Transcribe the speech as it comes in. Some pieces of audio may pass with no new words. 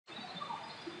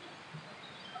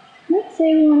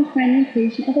say we want to find the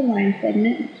equation of a line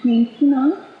segment between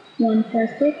P0, 1, 4,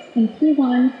 6, and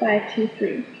P1, 5, 2,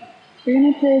 3. We're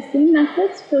going to apply the same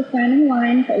methods for finding a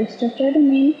line, but restrict our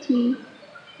domain of T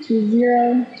to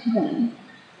 0 to 1.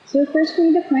 So first we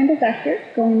need to find a vector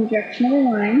going in the direction of a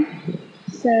line.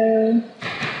 So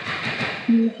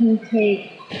you can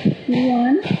take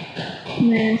P1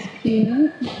 minus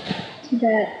P0 to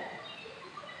get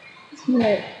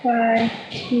 5,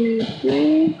 2,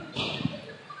 3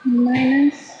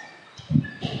 minus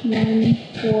 1,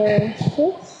 4,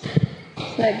 6.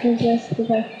 So that gives us the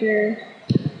vector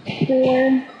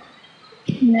 4,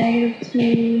 negative 2,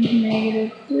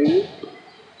 negative 3.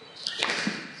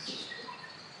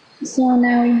 So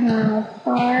now we have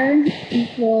R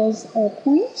equals a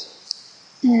point,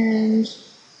 and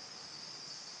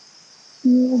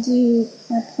we will do,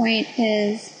 our point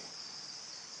is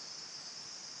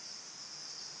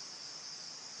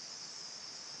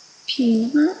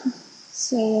P0.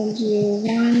 So we'll do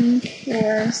 1,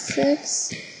 4,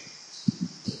 6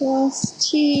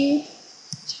 plus T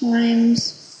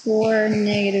times 4,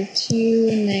 negative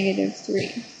 2, negative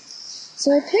 3.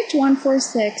 So I picked 1, 4,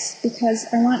 6 because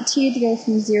I want T to go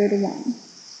from 0 to 1.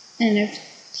 And if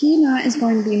P0 is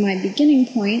going to be my beginning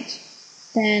point,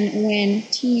 then when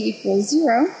T equals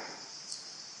 0,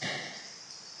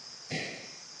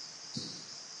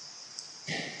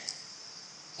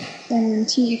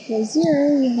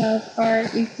 we have R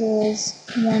equals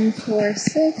 1, 4,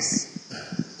 6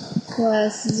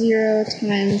 plus 0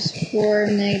 times 4,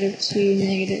 negative 2,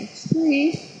 negative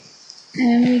 3.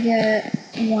 And we get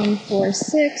 1, 4,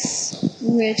 6,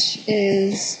 which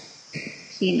is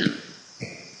P0.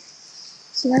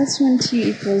 So that's when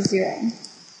T equals 0.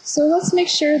 So let's make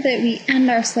sure that we end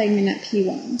our segment at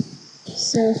P1.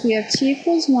 So if we have T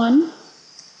equals 1,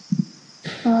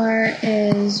 R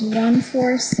is 1,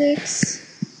 4,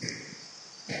 6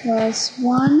 plus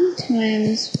 1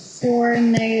 times 4,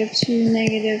 negative 2,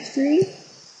 negative 3.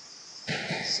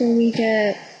 So we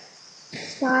get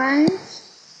 5,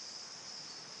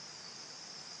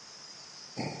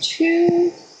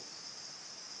 2,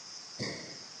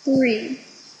 3,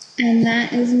 and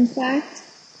that is in fact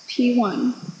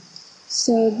P1.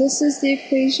 So this is the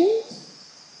equation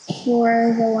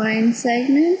for the line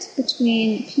segment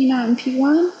between P0 and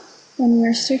P1 when we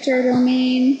restrict our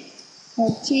domain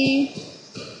of T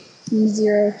from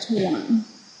 0 to 1.